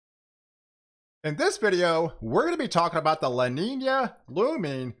In this video, we're going to be talking about the La Nina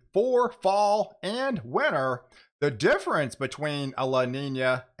looming for fall and winter, the difference between a La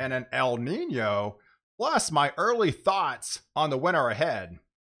Nina and an El Nino, plus my early thoughts on the winter ahead.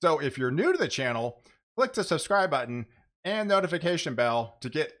 So if you're new to the channel, click the subscribe button and notification bell to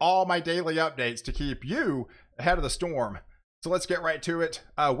get all my daily updates to keep you ahead of the storm. So let's get right to it.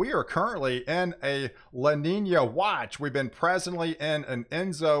 We are currently in a La Nina watch. We've been presently in an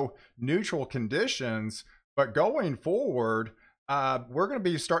Enso neutral conditions, but going forward, we're going to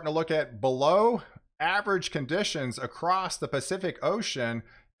be starting to look at below average conditions across the Pacific Ocean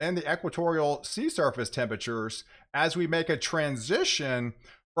and the equatorial sea surface temperatures as we make a transition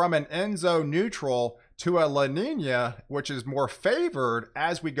from an Enso neutral to a La Nina, which is more favored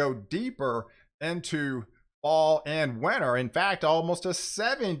as we go deeper into fall and winter. In fact, almost a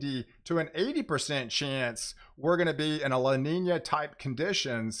 70 to an 80% chance we're going to be in a La Nina type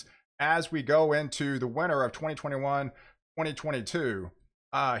conditions as we go into the winter of 2021-2022.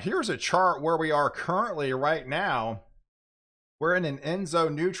 Here's a chart where we are currently right now. We're in an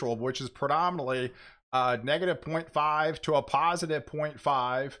Enso neutral, which is predominantly negative 0.5 to a positive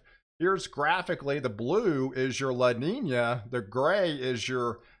 0.5. Here's graphically, the blue is your La Nina, the gray is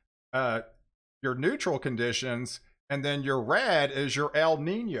your neutral conditions, and then your red is your El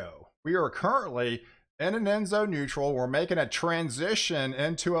Nino. We are currently in an Enso neutral. We're making a transition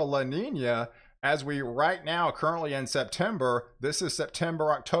into a La Nina as we right now currently in September. This is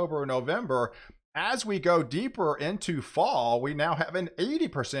September, October, November. As we go deeper into fall, we now have an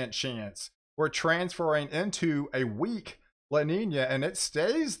 80% chance we're transferring into a weak La Nina, and it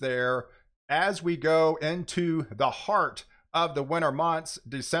stays there as we go into the heart of the winter months,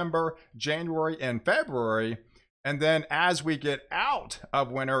 December, January, and February. And then as we get out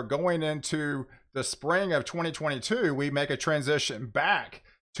of winter, going into the spring of 2022, we make a transition back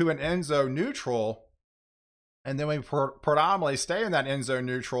to an Enso neutral. And then we predominantly stay in that Enso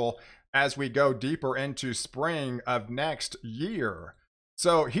neutral as we go deeper into spring of next year.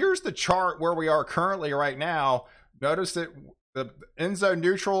 So here's the chart where we are currently right now. Notice that the Enso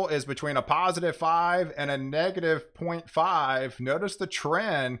neutral is between a positive 5 and a negative 0.5. Notice the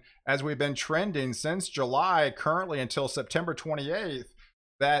trend as we've been trending since July currently until September 28th,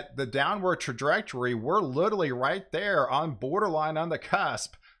 that the downward trajectory, we're literally right there on borderline on the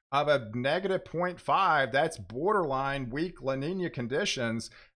cusp of a negative 0.5. That's borderline weak La Nina conditions.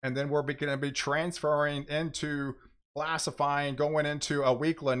 And then we're going to be transferring into classifying, going into a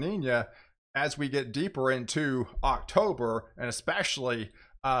weak La Nina as we get deeper into October and especially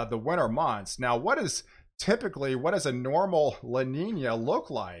the winter months. Now, what does a normal La Nina look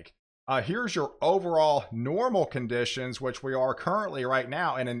like? Here's your overall normal conditions, which we are currently right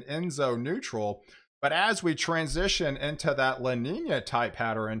now in an Enso neutral. But as we transition into that La Nina type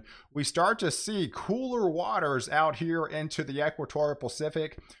pattern, we start to see cooler waters out here into the equatorial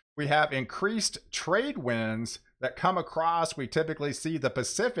Pacific. We have increased trade winds that come across. We typically see the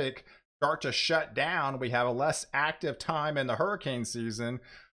Pacific start to shut down. We have a less active time in the hurricane season.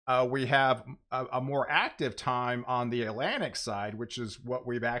 We have a more active time on the Atlantic side, which is what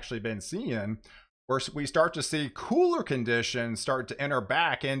we've actually been seeing, where we start to see cooler conditions start to enter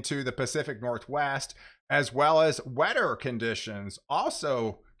back into the Pacific Northwest, as well as wetter conditions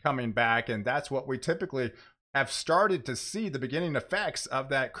also coming back. And that's what we typically have started to see the beginning effects of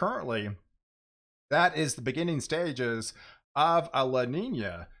that currently. That is the beginning stages of a La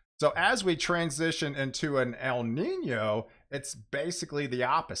Nina. So as we transition into an El Nino, it's basically the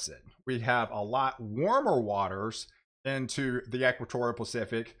opposite. We have a lot warmer waters into the equatorial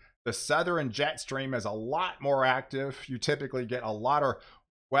Pacific. The southern jet stream is a lot more active. You typically get a lot of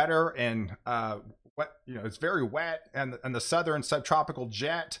wetter and it's very wet. And the southern subtropical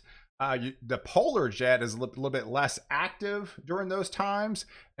jet, the polar jet is a little bit less active during those times.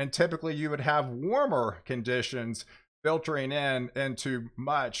 And typically you would have warmer conditions filtering into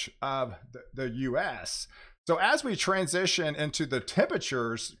much of the US. So as we transition into the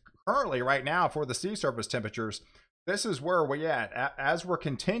temperatures currently right now for the sea surface temperatures, this is where we're at. As we're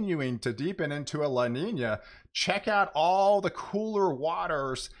continuing to deepen into a La Nina, check out all the cooler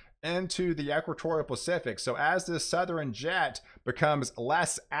waters into the equatorial Pacific. So as this southern jet becomes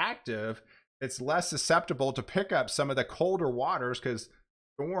less active, it's less susceptible to pick up some of the colder waters because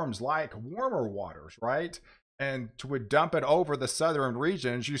storms like warmer waters, right? And to dump it over the southern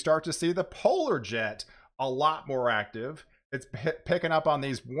regions, you start to see the polar jet a lot more active. It's picking up on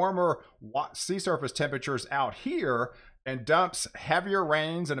these warmer sea surface temperatures out here and dumps heavier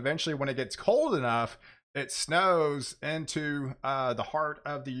rains. And eventually when it gets cold enough, it snows into the heart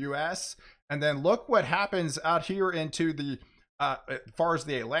of the US. And then look what happens out here into the as far as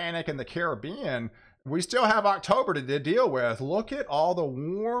the Atlantic and the Caribbean, we still have October to deal with. Look at all the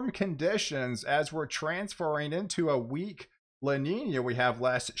warm conditions as we're transferring into a weak La Nina. We have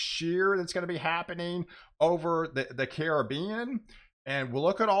less shear that's going to be happening over the Caribbean. And we'll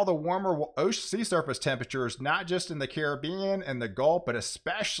look at all the warmer ocean sea surface temperatures, not just in the Caribbean and the Gulf, but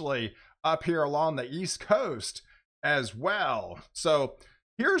especially up here along the East Coast as well. So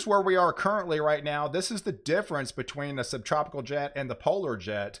here's where we are currently right now. This is the difference between the subtropical jet and the polar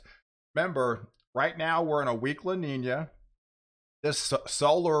jet. Remember, right now we're in a weak La Nina. This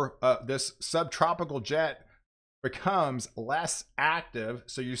this subtropical jet becomes less active,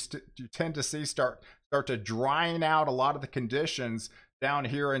 so you tend to see start to drying out a lot of the conditions down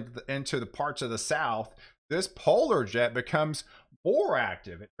here into the parts of the south. This polar jet becomes more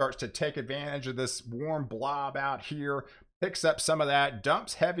active. It starts to take advantage of this warm blob out here, picks up some of that,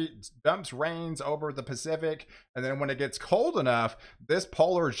 dumps rains over the Pacific, and then when it gets cold enough, this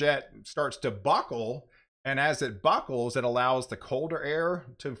polar jet starts to buckle, and as it buckles, it allows the colder air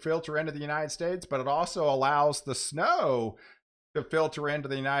to filter into the United States, but it also allows the snow to filter into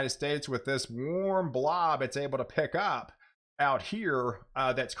the United States with this warm blob it's able to pick up out here.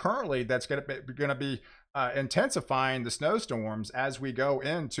 That's going to be intensifying the snowstorms as we go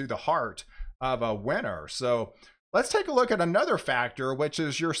into the heart of a winter. So let's take a look at another factor, which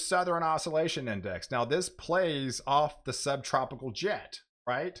is your Southern Oscillation Index. Now, this plays off the subtropical jet,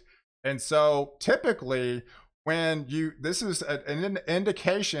 right? And so typically when this is an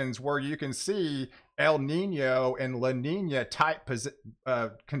indications where you can see El Nino and La Nina type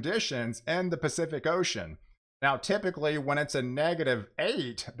conditions in the Pacific Ocean. Now, typically when it's a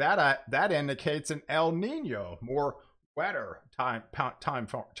 -8, that indicates an El Nino, more wetter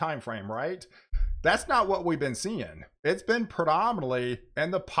time frame, right? That's not what we've been seeing. It's been predominantly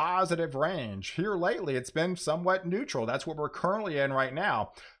in the positive range. Here lately, it's been somewhat neutral. That's what we're currently in right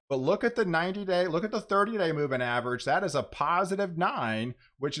now. But look at the 90-day, look at the 30-day moving average. That is a +9,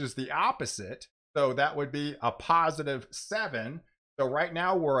 which is the opposite. So that would be a +7. So right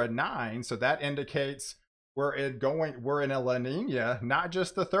now we're a 9. So that indicates we're in a La Nina, not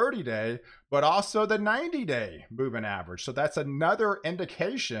just the 30-day, but also the 90-day moving average. So that's another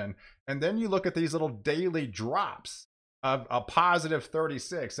indication. And then you look at these little daily drops of a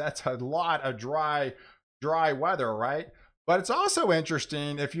 +36. That's a lot of dry weather, right? But it's also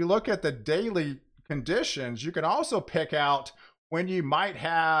interesting, if you look at the daily conditions, you can also pick out when you might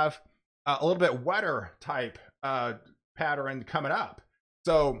have a little bit wetter type pattern coming up.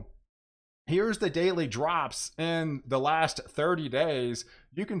 So here's the daily drops in the last 30 days.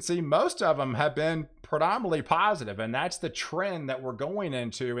 You can see most of them have been predominantly positive, and that's the trend that we're going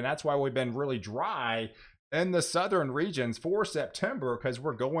into, and that's why we've been really dry in the southern regions for September, because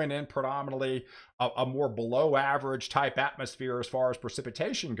we're going in predominantly a more below average type atmosphere as far as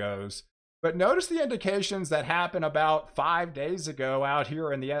precipitation goes. But notice the indications that happened about 5 days ago out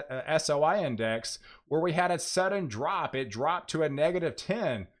here in the SOI index, where we had a sudden drop. It dropped to a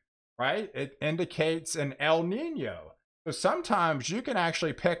 -10, right? It indicates an El Nino. So sometimes you can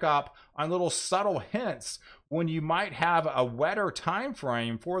actually pick up on little subtle hints when you might have a wetter time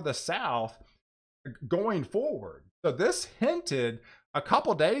frame for the south going forward. So this hinted a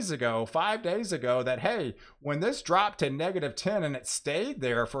couple days ago, 5 days ago, that hey, when this dropped to -10 and it stayed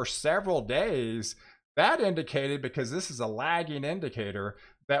there for several days, that indicated, because this is a lagging indicator,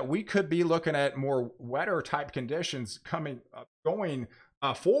 that we could be looking at more wetter type conditions going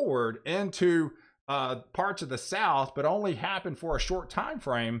forward into parts of the south, but only happen for a short time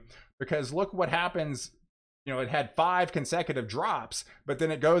frame. Because look what happens, it had 5 consecutive drops, but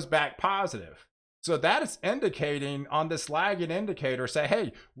then it goes back positive. So that is indicating on this lagging indicator, say,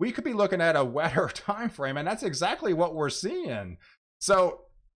 hey, we could be looking at a wetter time frame, and that's exactly what we're seeing. So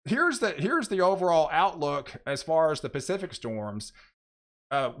here's the overall outlook as far as the Pacific storms.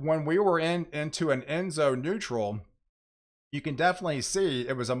 When we were into an ENSO neutral, you can definitely see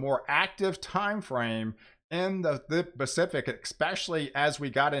it was a more active time frame in the Pacific, especially as we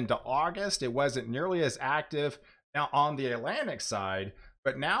got into August. It wasn't nearly as active now on the Atlantic side.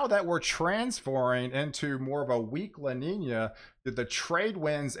 But now that we're transferring into more of a weak La Nina, the trade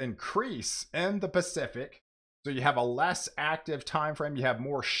winds increase in the Pacific. So you have a less active time frame. You have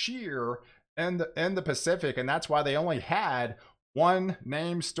more shear in the Pacific, and that's why they only had one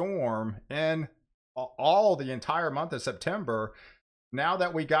named storm in the entire month of September. Now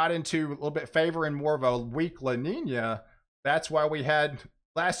that we got into a little bit favoring more of a weak La Nina, that's why we had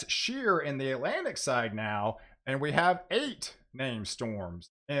less shear in the Atlantic side now, and we have 8 named storms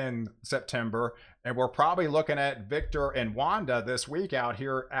in September, and we're probably looking at Victor and Wanda this week out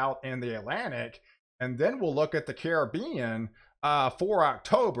in the Atlantic. And then we'll look at the Caribbean for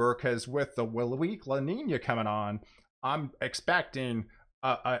October, because with the weak La Nina coming on, I'm expecting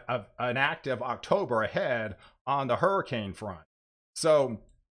an active October ahead on the hurricane front. So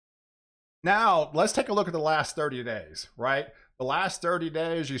now let's take a look at the last 30 days, right? The last 30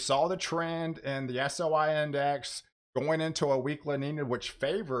 days, you saw the trend in the SOI index going into a weak La Nina, which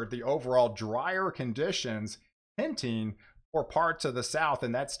favored the overall drier conditions, hinting for parts of the South.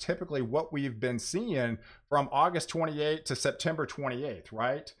 And that's typically what we've been seeing from August 28th to September 28th,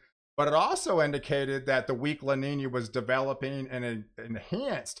 right? But it also indicated that the weak La Nina was developing and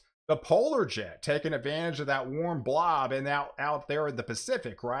enhanced the polar jet, taking advantage of that warm blob and out there in the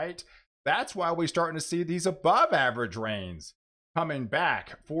Pacific, right? That's why we're starting to see these above average rains coming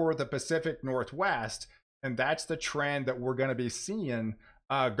back for the Pacific Northwest. And that's the trend that we're going to be seeing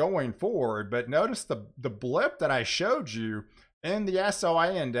going forward. But notice the blip that I showed you in the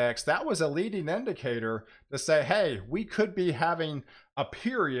SOI index, that was a leading indicator to say, hey, we could be having a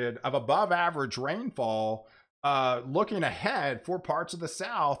period of above average rainfall looking ahead for parts of the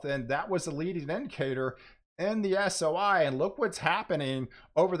South. And that was a leading indicator in the SOI. And look what's happening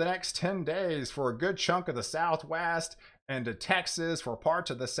over the next 10 days for a good chunk of the Southwest and to Texas, for parts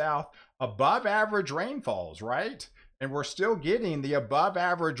of the South, above average rainfalls, right? And we're still getting the above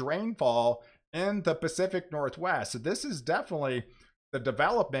average rainfall in the Pacific Northwest. So this is definitely the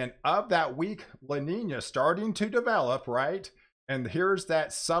development of that weak La Nina starting to develop, right? And here's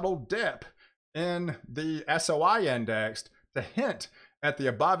that subtle dip in the SOI index to hint at the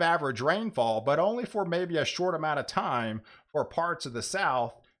above average rainfall, but only for maybe a short amount of time for parts of the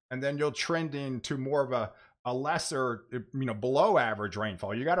South. And then you'll trending to more of a lesser, below average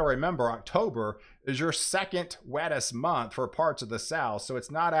rainfall. You got to remember, October is your second wettest month for parts of the South. So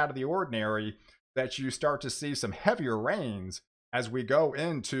it's not out of the ordinary that you start to see some heavier rains as we go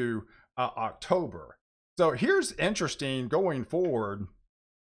into October. So here's interesting going forward.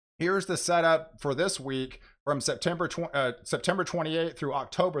 Here's the setup for this week from September 28th through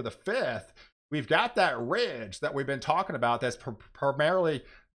October the 5th. We've got that ridge that we've been talking about that's primarily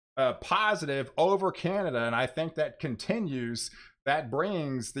positive over Canada, and I think that continues. That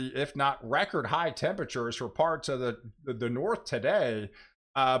brings the, if not record high temperatures for parts of the north today.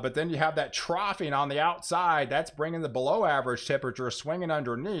 But then you have that troughing on the outside. That's bringing the below average temperature swinging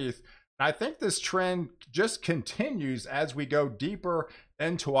underneath. And I think this trend just continues as we go deeper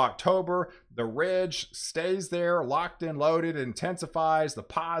into October. The ridge stays there, locked in, loaded, intensifies the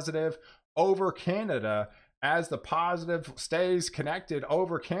positive over Canada. As the positive stays connected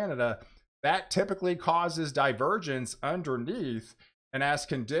over Canada, that typically causes divergence underneath. And as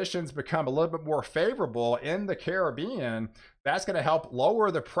conditions become a little bit more favorable in the Caribbean, that's going to help lower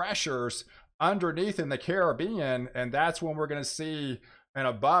the pressures underneath in the Caribbean. And that's when we're going to see an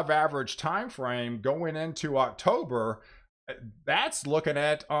above average time frame going into October. That's looking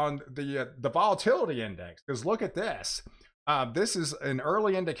at on the volatility index, because look at this. This is an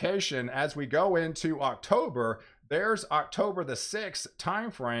early indication as we go into October. There's October the 6th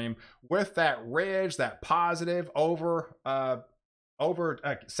time frame with that ridge, that positive over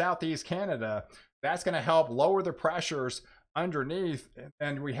Southeast Canada. That's going to help lower the pressures underneath,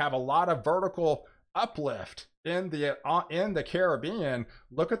 and we have a lot of vertical uplift in the Caribbean.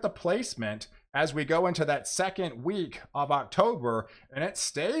 Look at the placement as we go into that second week of October, and it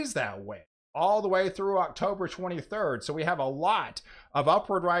stays that way all the way through October 23rd. So we have a lot of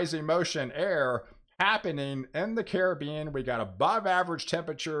upward rising motion air happening in the Caribbean. We got above average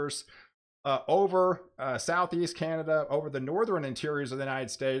temperatures over Southeast Canada, over the northern interiors of the United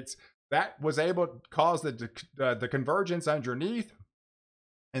States. That was able to cause the convergence underneath.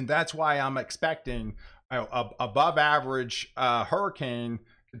 And that's why I'm expecting above average hurricane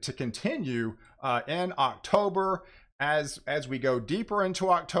to continue in October. As we go deeper into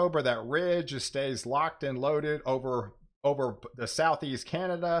October, that ridge just stays locked and loaded over the Southeast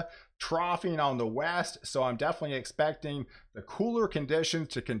Canada, troughing on the west. So I'm definitely expecting the cooler conditions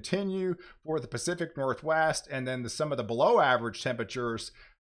to continue for the Pacific Northwest, and then some of the below average temperatures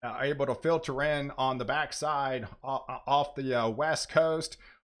able to filter in on the backside off the west coast.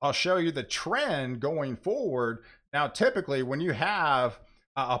 I'll show you the trend going forward. Now, typically when you have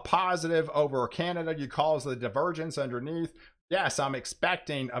a positive over Canada, you cause the divergence underneath. Yes, I'm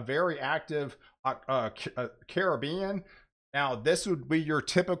expecting a very active Caribbean. Now, this would be your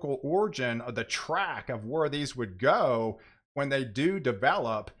typical origin of the track of where these would go when they do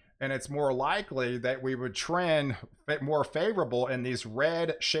develop. And it's more likely that we would trend more favorable in these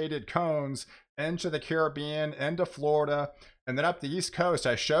red shaded cones into the Caribbean, into Florida, and then up the East Coast.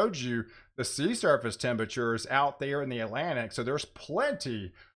 I showed you the sea surface temperatures out there in the Atlantic. So there's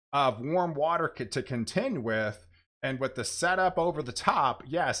plenty of warm water to contend with And with the setup over the top,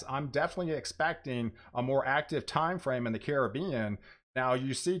 yes, I'm definitely expecting a more active time frame in the Caribbean. Now,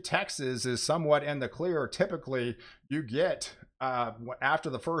 you see Texas is somewhat in the clear. Typically, you get after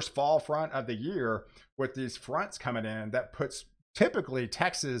the first fall front of the year with these fronts coming in, that puts typically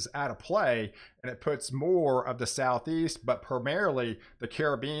Texas out of play, and it puts more of the southeast, but primarily the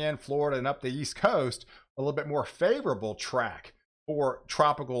Caribbean, Florida, and up the East Coast a little bit more favorable track for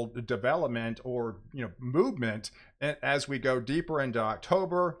tropical development or movement as we go deeper into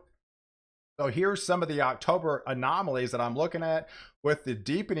October. So here's some of the October anomalies that I'm looking at with the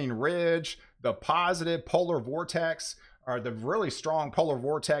deepening ridge, the positive polar vortex, or the really strong polar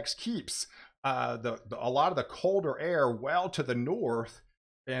vortex keeps a lot of the colder air well to the north,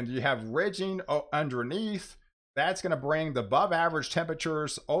 and you have ridging underneath. That's going to bring the above average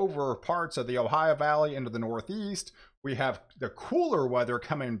temperatures over parts of the Ohio Valley into the northeast. We have the cooler weather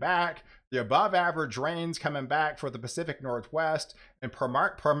coming back, the above average rains coming back for the Pacific Northwest, and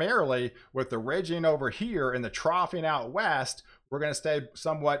primarily with the ridging over here and the troughing out west, we're going to stay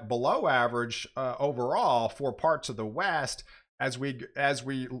somewhat below average overall for parts of the west as we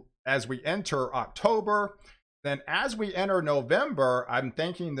enter October. Then as we enter November, I'm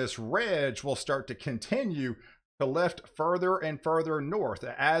thinking this ridge will start to continue to lift further and further north.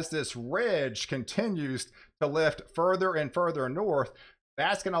 As this ridge continues to lift further and further north,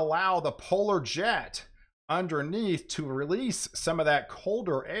 that's going to allow the polar jet underneath to release some of that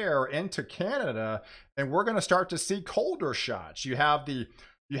colder air into Canada, and we're going to start to see colder shots. You have the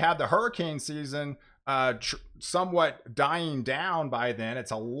hurricane season somewhat dying down by then.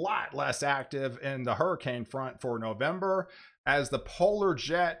 It's a lot less active in the hurricane front for November. As the polar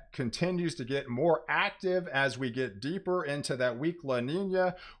jet continues to get more active as we get deeper into that weak La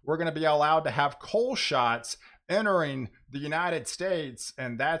Nina, we're going to be allowed to have cold shots entering the United States,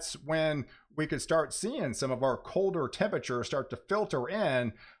 and that's when we could start seeing some of our colder temperatures start to filter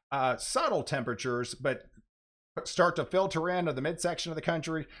in, subtle temperatures, but start to filter into the midsection of the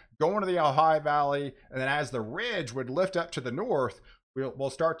country, go into the Ohio Valley, and then as the ridge would lift up to the north, we'll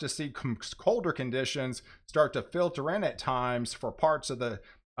start to see colder conditions start to filter in at times for parts of the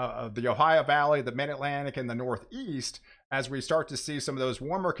Ohio Valley, the Mid-Atlantic, and the Northeast, as we start to see some of those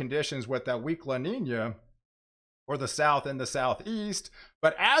warmer conditions with that weak La Nina or the South and the Southeast.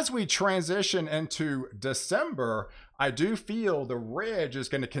 But as we transition into December, I do feel the ridge is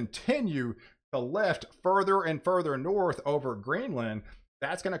going to continue to lift further and further north over Greenland.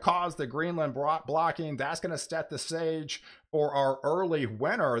 That's going to cause the Greenland blocking. That's going to set the stage for our early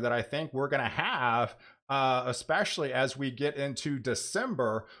winter that I think we're going to have, especially as we get into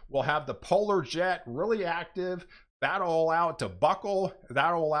December. We'll have the polar jet really active. That'll allow it to buckle.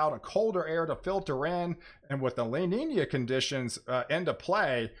 That'll allow the colder air to filter in. And with the La Nina conditions into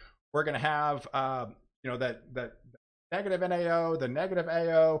play, we're going to have, that negative NAO, the negative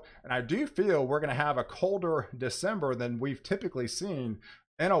AO, and I do feel we're going to have a colder December than we've typically seen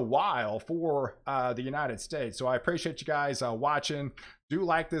in a while for the United States. So I appreciate you guys watching. Do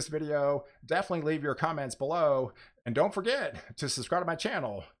like this video. Definitely leave your comments below. And don't forget to subscribe to my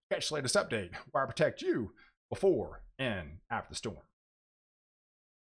channel. Catch the latest update where I protect you before and after the storm.